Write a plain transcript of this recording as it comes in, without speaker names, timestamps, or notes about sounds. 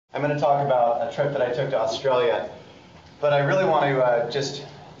I'm going to talk about a trip that I took to Australia, but I really want to just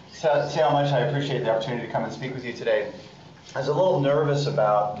say how much I appreciate the opportunity to come and speak with you today. I was a little nervous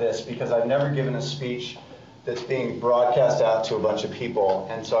about this because I've never given a speech that's being broadcast out to a bunch of people,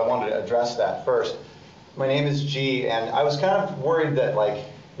 and so I wanted to address that first. My name is G, and I was kind of worried that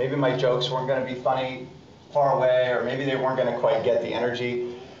maybe my jokes weren't going to be funny far away, or maybe they weren't going to quite get the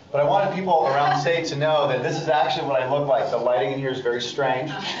energy. But I wanted people around the state to know that this is actually what I look like. The lighting in here is very strange.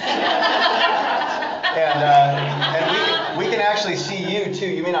 And we can actually see you, too.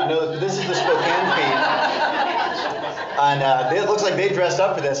 You may not know this is the Spokane feed. And it looks like they dressed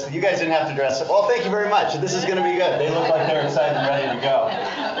up for this. You guys didn't have to dress up. Well, thank you very much. This is going to be good. They look like they're excited and ready to go.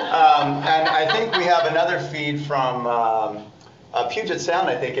 And I think we have another feed from Puget Sound,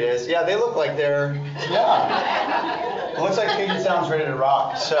 I think it is. Yeah, they look like they're, It looks like Puget Sound's ready to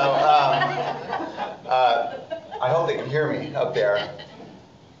rock. So I hope they can hear me up there.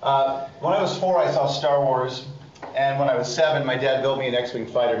 When I was 4, I saw Star Wars. And when I was 7, my dad built me an X-Wing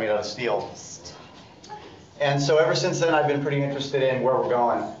fighter made out of steel. And so ever since then, I've been pretty interested in where we're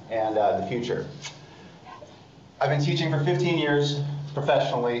going and the future. I've been teaching for 15 years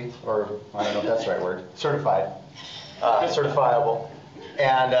professionally, or I don't know if that's the right word, certified, certifiable.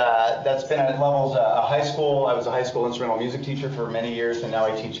 And that's been at levels a high school. I was a high school instrumental music teacher for many years, and now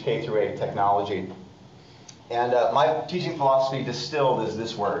I teach K through 8 technology. And my teaching philosophy distilled is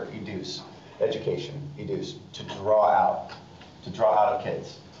this word, educe, education, educe, to draw out of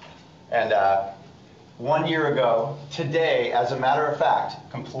kids. And 1 year ago, today, as a matter of fact,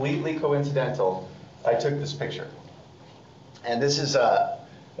 completely coincidental, I took this picture. And this is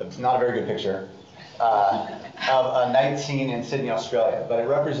not a very good picture of a night scene in Sydney, Australia, but it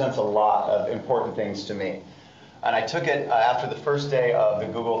represents a lot of important things to me. And I took it after the first day of the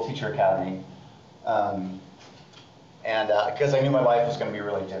Google Teacher Academy, because I knew my life was going to be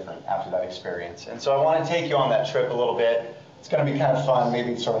really different after that experience. And so I want to take you on that trip a little bit. It's going to be kind of fun,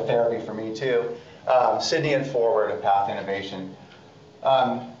 maybe sort of therapy for me too. Sydney and Forward, a path innovation.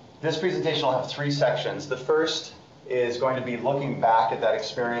 This presentation will have 3 sections. The first is going to be looking back at that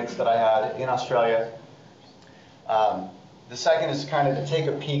experience that I had in Australia. The second is kind of to take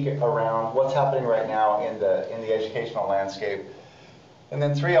a peek around what's happening right now in the educational landscape. And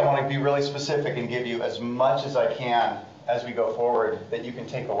then 3, I want to be really specific and give you as much as I can as we go forward that you can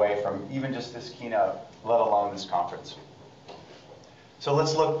take away from even just this keynote, let alone this conference. So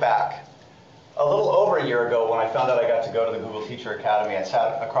let's look back. A little over a year ago, when I found out I got to go to the Google Teacher Academy, I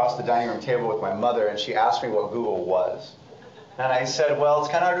sat across the dining room table with my mother, and she asked me what Google was. And I said, well, it's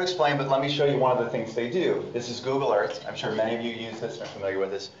kind of hard to explain, but let me show you one of the things they do. This is Google Earth. I'm sure many of you use this and are familiar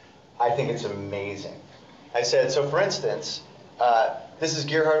with this. I think it's amazing. I said, so for instance, this is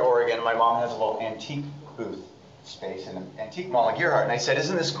Gearhart, Oregon. My mom has a little antique booth space in an antique mall in Gearhart. And I said,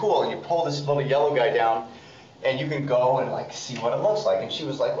 isn't this cool? And you pull this little yellow guy down, and you can go and see what it looks like. And she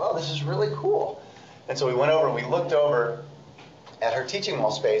was like, well, this is really cool. And so we went over and we looked over at her teaching mall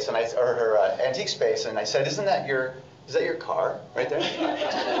space, or her antique space, and I said, is that your car right there?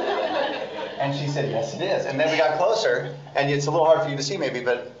 And she said, yes, it is. And then we got closer, and it's a little hard for you to see maybe,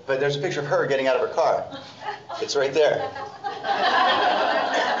 but there's a picture of her getting out of her car. It's right there.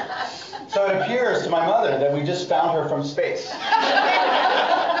 So it appears to my mother that we just found her from space.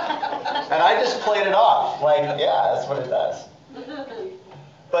 And I just played it off, yeah, that's what it does.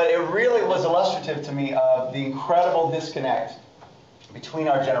 But it really was illustrative to me of the incredible disconnect between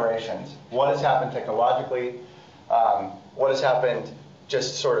our generations. What has happened technologically, what has happened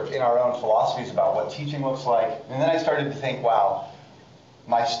just sort of in our own philosophies about what teaching looks like. And then I started to think, wow,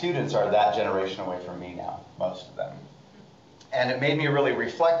 my students are that generation away from me now, most of them. And it made me really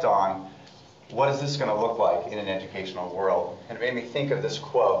reflect on what is this going to look like in an educational world. And it made me think of this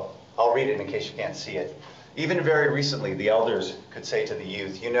quote. I'll read it in case you can't see it. Even very recently, the elders could say to the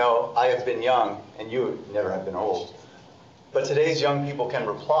youth, you know, I have been young, and you never have been old. But today's young people can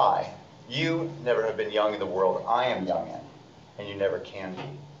reply, you never have been young in the world I am young in, and you never can be.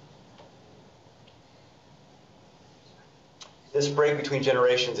 This break between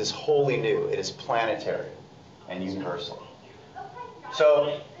generations is wholly new. It is planetary and universal.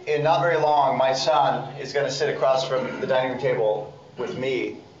 So, in not very long, my son is going to sit across from the dining room table with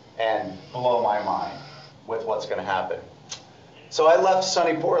me and blow my mind with what's going to happen. So I left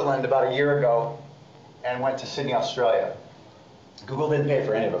sunny Portland about a year ago and went to Sydney, Australia. Google didn't pay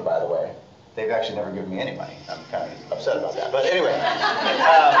for any of it, by the way. They've actually never given me any money. I'm kind of upset about that. But anyway,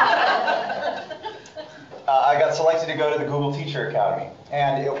 I got selected to go to the Google Teacher Academy.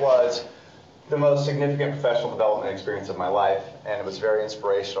 And it was the most significant professional development experience of my life, and it was very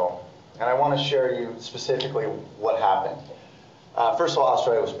inspirational. And I want to share you specifically what happened. First of all,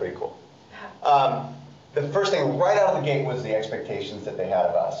 Australia was pretty cool. The first thing right out of the gate was the expectations that they had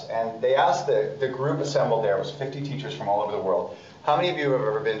of us. And they asked the group assembled there, was 50 teachers from all over the world, how many of you have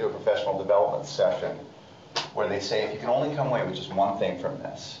ever been to a professional development session where they say, if you can only come away with just one thing from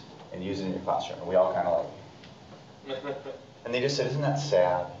this and use it in your classroom? And we all kind of like, and they just said, isn't that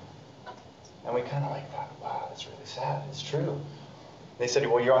sad? And we kind of like thought, wow, that's really sad. It's true. They said,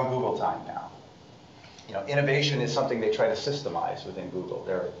 well, you're on Google time now. You know, innovation is something they try to systemize within Google.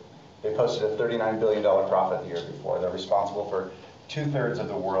 They posted a $39 billion profit the year before. They're responsible for 2/3 of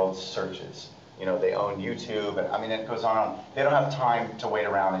the world's searches. You know, they own YouTube, and I mean, it goes on and on. They don't have time to wait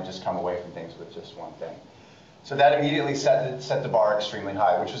around and just come away from things with just one thing. So that immediately set the bar extremely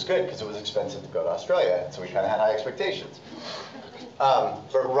high, which was good because it was expensive to go to Australia, so we kind of had high expectations.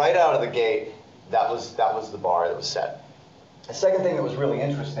 But right out of the gate, that was the bar that was set. The second thing that was really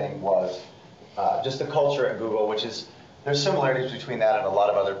interesting was just the culture at Google, which is, there's similarities between that and a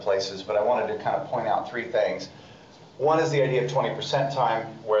lot of other places, but I wanted to kind of point out three things. One is the idea of 20% time,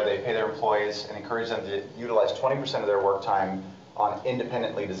 where they pay their employees and encourage them to utilize 20% of their work time on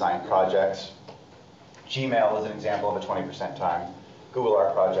independently designed projects. Gmail is an example of a 20% time. Google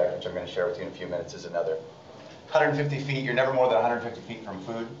Art Project, which I'm going to share with you in a few minutes, is another. 150 feet, you're never more than 150 feet from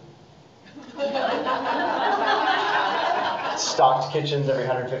food. Stocked kitchens every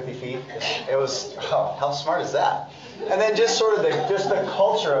 150 feet. It was, oh, how smart is that? And then just sort of the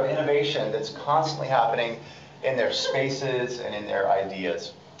culture of innovation that's constantly happening in their spaces and in their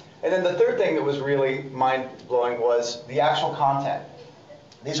ideas. And then the third thing that was really mind-blowing was the actual content.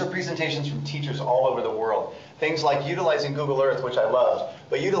 These are presentations from teachers all over the world. Things like utilizing Google Earth, which I loved,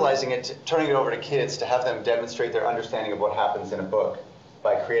 but utilizing it, turning it over to kids to have them demonstrate their understanding of what happens in a book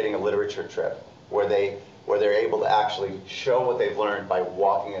by creating a literature trip where they're able to actually show what they've learned by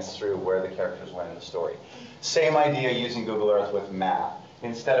walking us through where the characters went in the story. Same idea using Google Earth with math.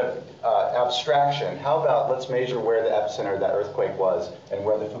 Instead of abstraction, how about let's measure where the epicenter of that earthquake was and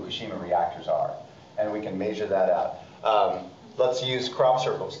where the Fukushima reactors are, and we can measure that out. Let's use crop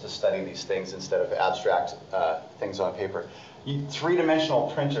circles to study these things instead of abstract things on paper.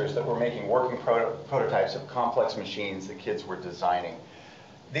 Three-dimensional printers that were making working prototypes of complex machines that kids were designing.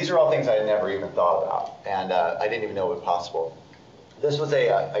 These are all things I had never even thought about, and I didn't even know were possible. This was a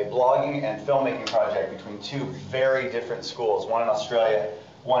blogging and filmmaking project between two very different schools, one in Australia,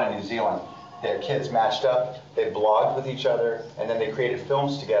 one in New Zealand. Their kids matched up, they blogged with each other, and then they created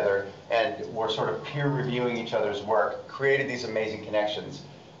films together and were sort of peer reviewing each other's work, created these amazing connections.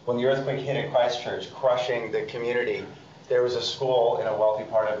 When the earthquake hit in Christchurch, crushing the community, there was a school in a wealthy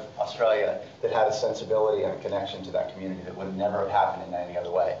part of Australia that had a sensibility and a connection to that community that would never have happened in any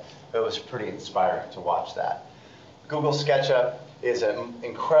other way. It was pretty inspiring to watch that. Google SketchUp is an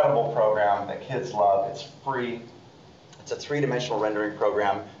incredible program that kids love. It's free. It's a three-dimensional rendering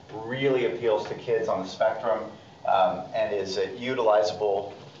program. Really appeals to kids on the spectrum and is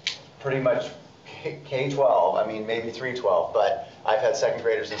utilizable pretty much K-12, I mean maybe 3-12, but I've had second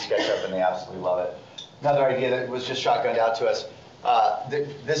graders in SketchUp and they absolutely love it. Another idea that was just shotgunned out to us,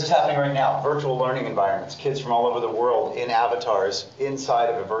 this is happening right now, virtual learning environments. Kids from all over the world in avatars inside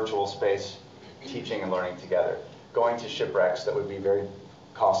of a virtual space teaching and learning together. Going to shipwrecks that would be very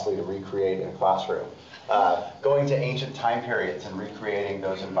costly to recreate in a classroom. Going to ancient time periods and recreating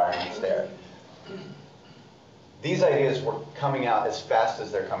those environments there. These ideas were coming out as fast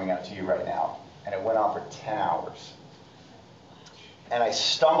as they're coming out to you right now, and it went on for 10 hours. And I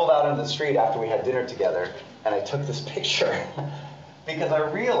stumbled out into the street after we had dinner together, and I took this picture because I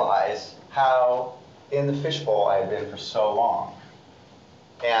realized how in the fishbowl I had been for so long.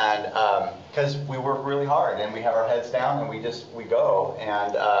 And because we work really hard and we have our heads down and we go,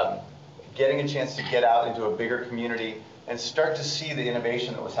 and getting a chance to get out into a bigger community and start to see the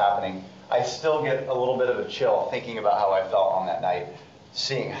innovation that was happening, I still get a little bit of a chill thinking about how I felt on that night,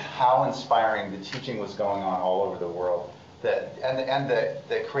 seeing how inspiring the teaching was going on all over the world, and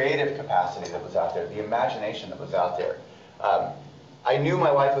the creative capacity that was out there, the imagination that was out there. I knew my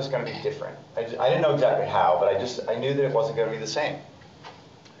life was going to be different. I didn't know exactly how, but I knew that it wasn't going to be the same.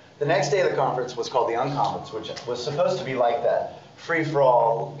 The next day of the conference was called the Unconference, which was supposed to be like that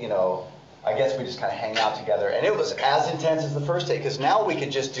free-for-all, you know, I guess we just kind of hang out together. And it was as intense as the first day, because now we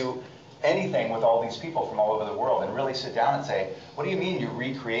could just do anything with all these people from all over the world and really sit down and say, what do you mean you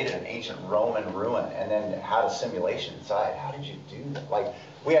recreated an ancient Roman ruin and then had a simulation inside? How did you do that? Like,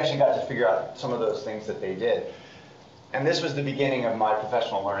 we actually got to figure out some of those things that they did. And this was the beginning of my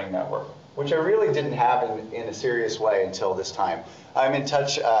professional learning network, which I really didn't have in a serious way until this time. I'm in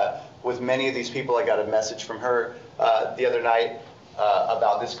touch with many of these people. I got a message from her the other night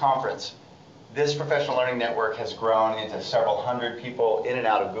about this conference. this professional learning network has grown into several hundred people in and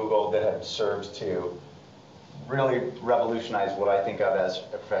out of Google that have served to really revolutionize what I think of as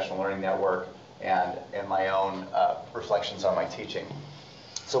a professional learning network and my own reflections on my teaching.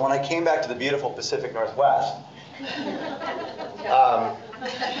 So when I came back to the beautiful Pacific Northwest,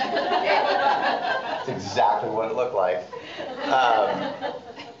 it's exactly what it looked like. I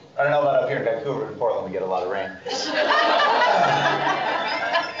don't know about up here in Vancouver. In Portland, we get a lot of rain.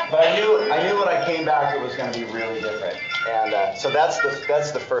 But I knew when I came back it was going to be really different, and so that's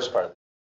the first part.